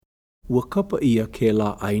Ua kapa ia ke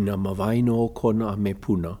la aina mawaino o kona a me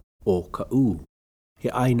puna o Kaʻū. He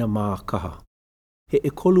aina mākaha. He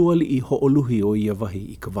ekolu aliʻi hoʻoluhi o ia wahi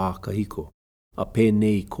I ka wā kahiko, a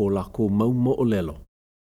pēnei ko lako mau moʻolelo.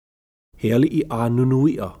 He aliʻi a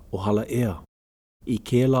nunuia o hala ea. I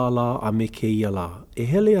ke la a me ke ia la, e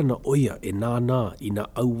hele ana oia e nānā I na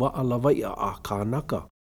auwaa lawaiʻa a kānaka,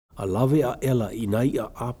 a lawe a ela I na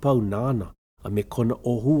ia a pau nāna, a me kona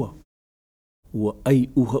ohua. Ua ai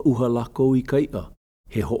uha lako I kaiʻa,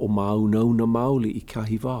 he hoʻo mauna maoli I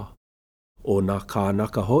kahi wā. O nā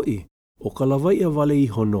kānaka hoʻi, o ka lawaiʻa wale I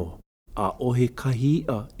hono, a o he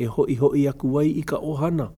kahiʻa e hoʻi aku ai I ka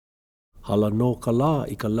ohana. Hala no ka la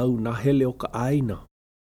I ka lau na hele o ka aina.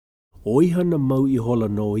 O ihana mau I hola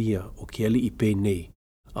no ia o ke aliʻi pēnei,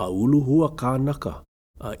 a uluhua kānaka,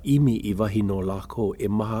 a imi I wahi no lako e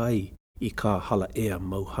maha ai I ka hala ea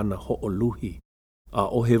mau hana hoʻoluhi. A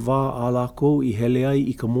o he wā a lako I hele ai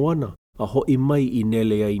I ka moana, a hoʻi mai I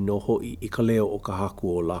nele ai no hoʻi I ka leo o ka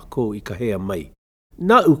haku o lako I ka hea mai.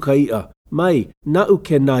 Naʻu ka iʻa, mai, naʻu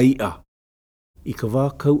ke nā iʻa. I ka wā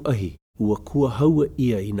kauʻahi, ua kua haua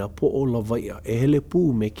ia I nā poʻo lawaiʻa e hele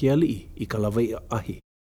pū me ke aliʻi I ka lawaiʻa ahi.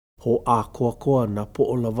 Ho a koa nā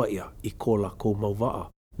poʻo lawaiʻa I ko lako mauwaa,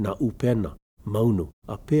 nā upena, maunu,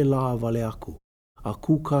 a pēlā wale aku. A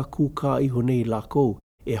kuka iho nei lako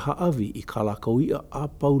e haawi I ka lako ia a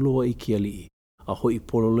pauloa I ke aliʻi, a hoi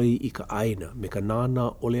pololei I ka aina me ka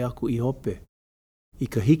nānā ole aku I hope. I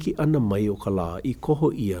ka hiki ana mai o ka la I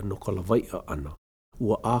koho ia no ka lawaiʻa ana.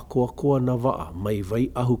 Ua a koa na waa mai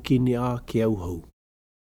wai ahu kini a ke auhau.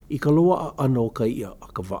 I ka loa ana o ka ia a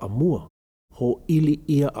ka waa mua, ho ili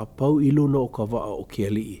ia a pau I luna o ka waa o ke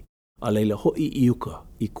aliʻi, a leila hoi I uka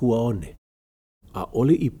I kua one. A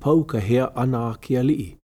ole I pau ka hea ana a ke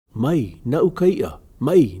aliʻi, mai, naʻu ka ia,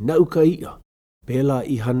 mai, naʻu ka ia. Pēlā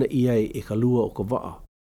I hana ia e ka lua o ka waa.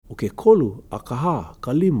 O ke kolu, a ka hā,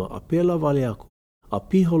 ka lima, a pēlā wale aku, a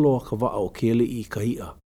piholo a ka waa o ke aliʻi I ka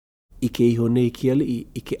ia. I ke iho nei ke aliʻi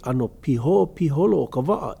I ke ano piholo o ka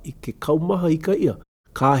waa I ke kaumaha I ka ia,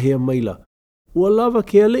 ka hea maila. Ua lawa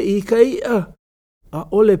ke aliʻi I ka ia, a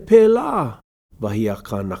ole pēlā, wahi a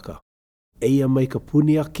kānaka. Eia mai ka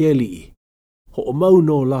puni a ke aliʻi. Hoʻo mau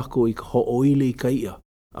no lako I ka hoʻoile I ka ia,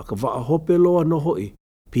 a ka waa hope loa no hoi,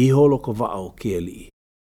 piholo ka waa o ke aliʻi.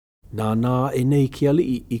 Nānā e nei ke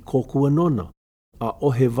aliʻi I kōkua nona, a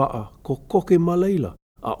ohe waa kokoke ma leila,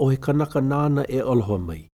 a ohe kanaka nāna e aloha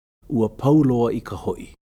mai. Ua pauloa I ka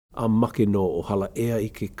hoi, a make no o hala ea I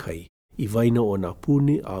ke kai, I waina o nā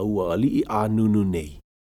puni a ua aliʻi a nunu nei.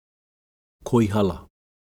 Koihala.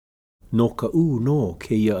 No Kaʻū no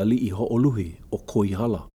ke ia aliʻi hoʻoluhi o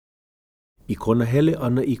koihala. I kona hele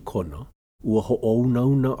ana I kona, ua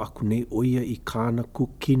hoʻouna aku nei oia I kāna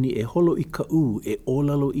kukini e holo I Kaʻū e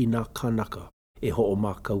ōlalo I nā kānaka, e hoʻo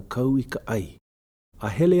mā kaukau I ka ai. A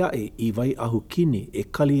hele aʻe I wai ahu kini e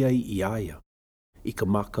kali ai I aia. I ka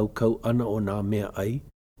mākaukau ana o nā mea ai,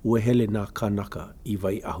 ua hele nā kānaka I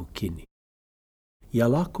wai ahu kini. Ia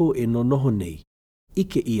lako e nonoho nei,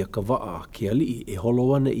 ike ia ka waa a ke aliʻi e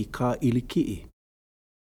holo ana I kā ilikiʻi.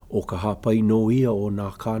 O ka hapai no ia o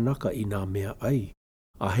nā kānaka I nā mea ai,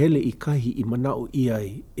 a hele I kahi I manaʻo ia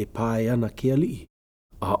ai e pae ana ke aliʻi.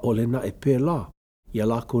 A ole na e pēlā, ia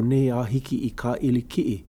lako nei a hiki I kā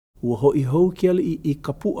ilikiʻi, ua hoi hou ke aliʻi I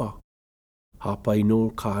ka puʻa. Hapai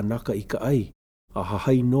no kānaka I ka ai, a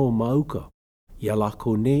hahai no mauka, ia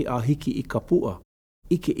lako nei a hiki I ka puʻa,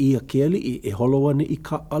 ike ia ke aliʻi e holo ana I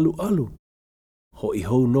ka aluʻalu. Hoi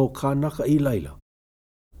hou no kānaka I laila.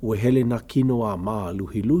 Ua hele nā kino a mā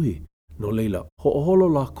luhi, no leila hoʻoholo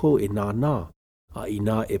lako e nānā, a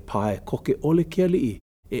inā e pae koke ole ke aliʻi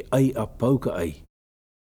e ai a pau ka ai.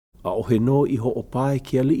 A ohe no I hoʻopae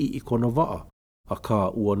ke aliʻi I kona waa, a ka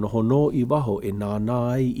ua noho no I waho e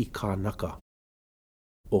nānā ai I kānaka.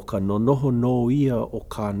 O ka nonoho no ia o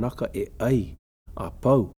kānaka e ai, a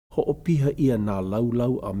pau, hoʻopiha ia nā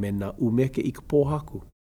laulau a me nā umeke I ka pōhaku.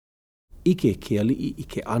 Ike ke aliʻi I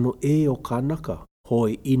ke ano e o kānaka,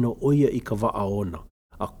 hoi ino oia I ka waa ona,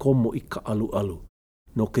 a komo I ka aluʻalu.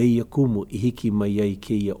 No keia kumu I hiki mai ai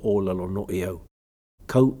keia ōlalo no e au.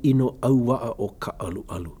 Kau ino au waa o ka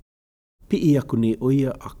aluʻalu. Piʻi aku nei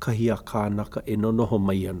oia a kahi a kānaka e nonoho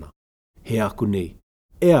mai ana. He aku nei,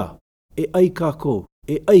 ea, e ai kākou.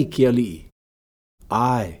 E ai ke aliʻi.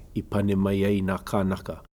 Ae, I pane mai ai nā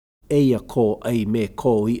kānaka. Eia kō ai me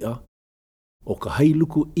kō ia. O ka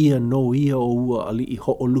hailuku ia no ia o ua aliʻi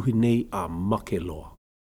hoʻoluhi nei a make loa.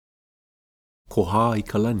 Ko hā I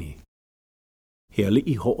ka lani. He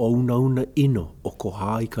aliʻi hoʻouna ino o ko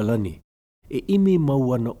hā I ka lani. E imi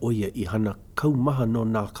mau ana oia I hana kaumaha no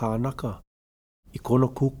nā kānaka. I kona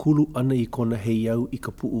kukulu ana i kona heiau i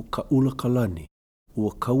ka puʻu kaʻula kalani,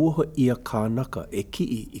 ua kauoha ia kānaka e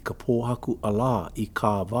kiʻi i ka pōhaku alā i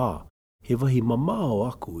kā wā, he wahi mamao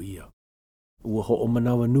aku ia. Ua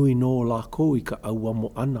hoʻomanawa nui no lākou i ka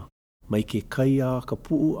auamo ana, mai ke kai a ka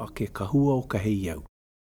puʻu a ke kahua o ka heiau.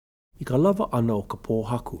 I ka lava ana o ka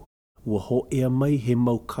pōhaku, ua hoʻea mai he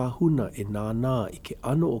mau kāhuna e nānā i ke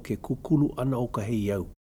ano o ke kukulu ana o ka heiau.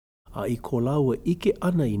 A i ko laua ike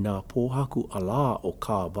ana i nā pōhaku alā o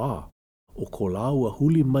kā wā, o ko laua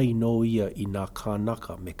huli mai no ia i nā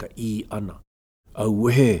kānaka me ka I ana.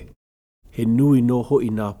 Auwehe, he nui no ho i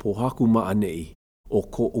nā pōhaku maanei, o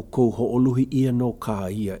ko ukou hoʻoluhi ia no kā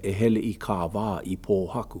ia e hele i kā wā i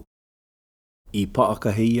pōhaku. I paa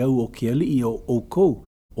ka heiau o ke aliʻi o oukou,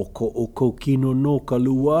 o ko oukou kino no ka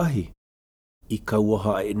luahi. I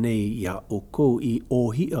kauaha e nei ia oukou I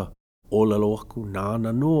ōhia, o lalo aku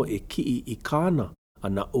nāna no e kiʻi I kāna,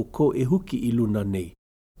 ana oukou e huki I luna nei.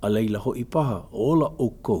 A leila hoʻi paha, ola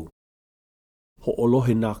oukou.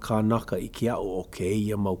 Hoʻolohe nā kānaka I ke aʻo o ke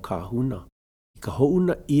eia mau kāhuna. I ka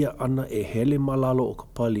hoʻuna ia ana e hele malalo o ka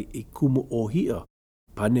pali I kumu ōhia,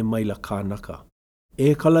 pane maila kānaka.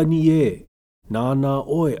 E kalani e, nānā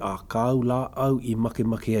oe a kāu lā au I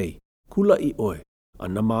makemake ai. Kula I oe,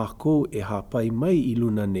 ana mākou e hāpai mai I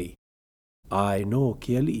luna nei. Ae no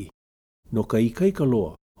ke aliʻi. No ka ikaika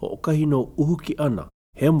loa, hoʻokahi no uhuki ana,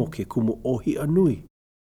 hemo ke kumu ōhia nui.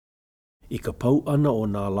 I ka pau ana o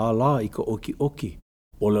nā lālā I ka oki,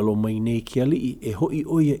 o lalo mai nei ke aliʻi e hoʻi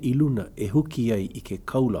oia I luna e huki ai I ke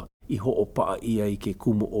kaula I hoʻopaa ia I ke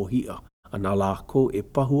kumu ōhia, ana lākou e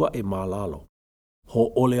pahu aʻe mālalo.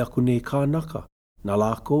 Hoʻole aku nei kānaka, na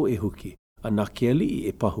lākou e huki, ana ke aliʻi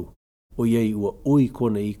e pahu, o iai ua ui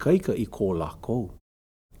kona ikaika I ko lākou.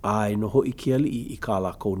 Ae no hoʻi ke aliʻi I kā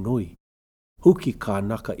lākou noi. Huki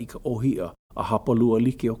kānaka I ka ōhia a hapalua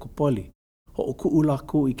like o ka pali. Hoʻokuʻu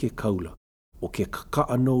lākou I ke kaula. O ke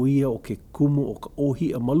kakaa no ia o ke kumu o ka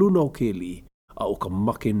ōhia maluna o ke aliʻi, a o ka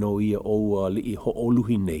make no ia o ua aliʻi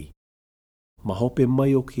hoʻoluhi nei. Ma hope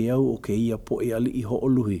mai o ke au o ke ia poʻe aliʻi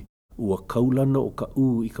hoʻoluhi, ua kaulana o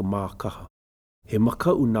Kaʻū I ka mākaha. He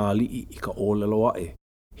makaʻu nā aliʻi I ka ōlelo aʻe.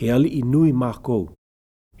 He aliʻi nui mākou.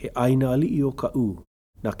 He ʻaina aliʻi o Kaʻū,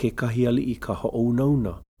 na ke kahi aliʻi ka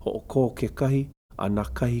hoʻounauna, hoʻokō ke kahi, a nā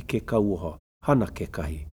kahi ke kauoha, hana ke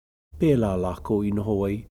kahi. Pēlā lākou I noho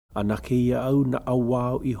ai, a nā ke ia au na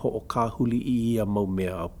awao I hoʻokāhuli I ia mau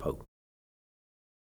mea apau.